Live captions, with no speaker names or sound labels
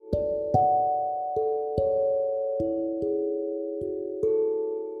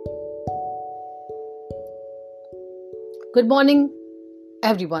Good morning,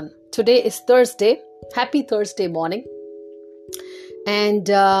 everyone. Today is Thursday. Happy Thursday morning. And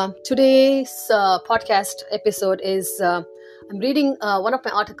today's podcast episode is I'm reading one of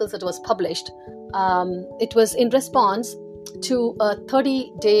my articles that was published. It was in response to a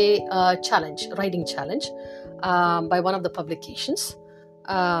 30-day challenge, writing challenge by one of the publications.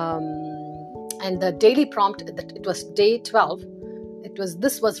 And the daily prompt, it was day 12.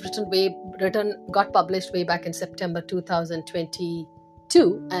 This was got published way back in September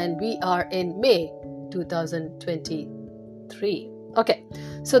 2022, and we are in May 2023. Okay,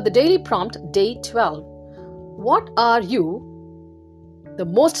 so the daily prompt, day 12. What are you the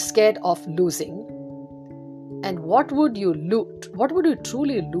most scared of losing, and what would you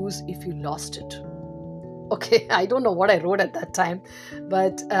truly lose if you lost it? Okay, I don't know what I wrote at that time,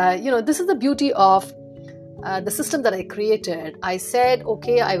 but this is the beauty of the system that I created. I said,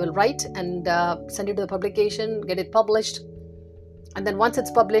 okay, I will write and send it to the publication, get it published. And then once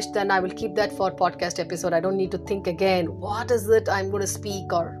it's published, then I will keep that for podcast episode. I don't need to think again, what is it I'm going to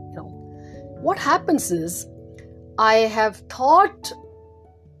speak or, What happens is, I have thought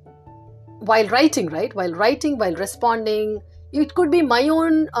while writing, right? While responding, it could be my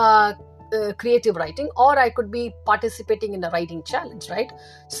own creative writing, or I could be participating in a writing challenge, right?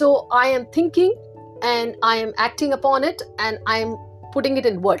 So I am thinking, and I am acting upon it, and I'm putting it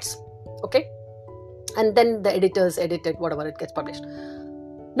in words, okay? And then the editors edit it, whatever, it gets published.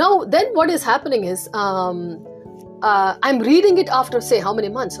 Now, then what is happening is, I'm reading it after, say, how many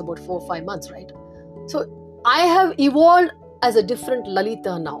months? About 4 or 5 months, right? So I have evolved as a different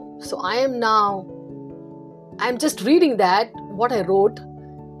Lalita now. So I'm just reading that, what I wrote.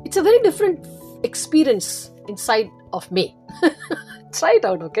 It's a very different experience inside of me. Try it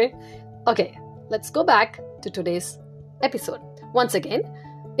out, okay? Okay. Let's go back to today's episode. Once again,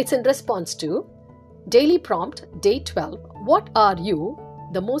 it's in response to daily prompt, day 12. What are you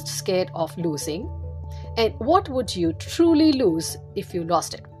the most scared of losing? And what would you truly lose if you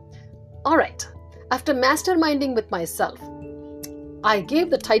lost it? All right. After masterminding with myself, I gave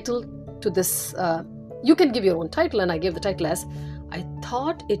the title to this. You can give your own title, and I gave the title as, I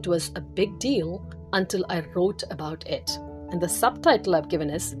thought it was a big deal until I wrote about it. And the subtitle I've given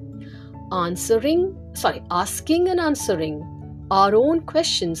is, asking and answering our own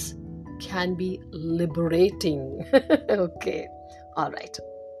questions can be liberating. Okay, all right.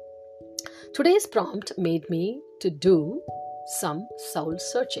 Today's prompt made me to do some soul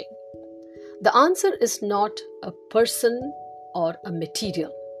searching. The answer is not a person or a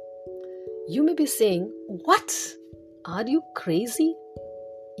material. You may be saying, what? Are you crazy?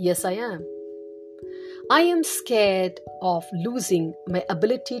 Yes, I am. I am scared of losing my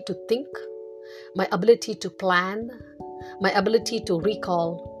ability to think, my ability to plan, my ability to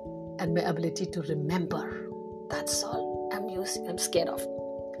recall, and my ability to remember. That's all I'm scared of.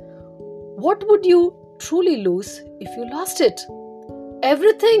 What would you truly lose if you lost it?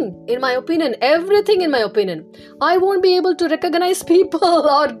 Everything, in my opinion. I won't be able to recognize people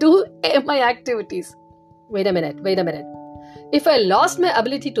or do my activities. Wait a minute. If I lost my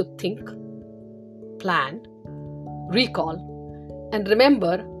ability to think, plan, recall, and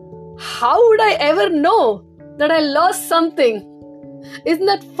remember, how would I ever know that I lost something? Isn't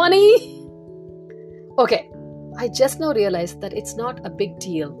that funny? Okay, I just now realized that it's not a big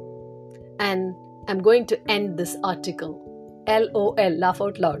deal, and I'm going to end this article. LOL, laugh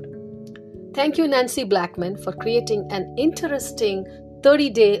out loud. Thank you, Nancy Blackman, for creating an interesting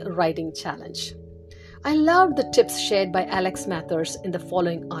 30-day writing challenge. I loved the tips shared by Alex Mathers in the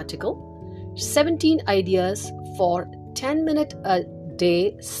following article. 17 ideas for 10-minute a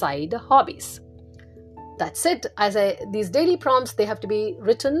day side hobbies. That's it. These daily prompts, they have to be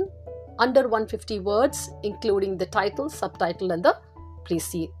written under 150 words, including the title, subtitle, and please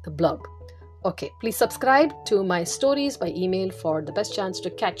see the blurb. Okay, please subscribe to my stories by email for the best chance to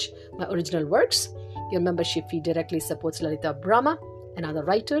catch my original works. Your membership fee directly supports Lalita Brahma and other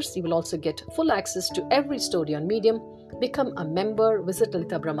writers. You will also get full access to every story on Medium. Become a member, visit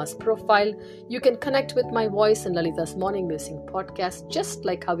Lalita Brahma's profile. You can connect with my voice in Lalita's Morning Musing podcast, just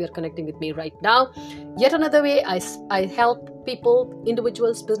like how you're connecting with me right now. Yet another way I help people,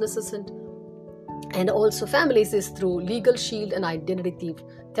 individuals, businesses, and also families is through Legal Shield and Identity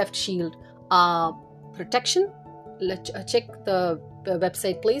Theft Shield protection. Check the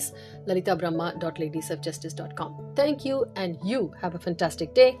website, please, lalitabrahma.ladiesofjustice.com. Thank you, and you have a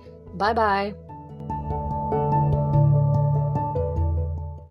fantastic day. Bye-bye.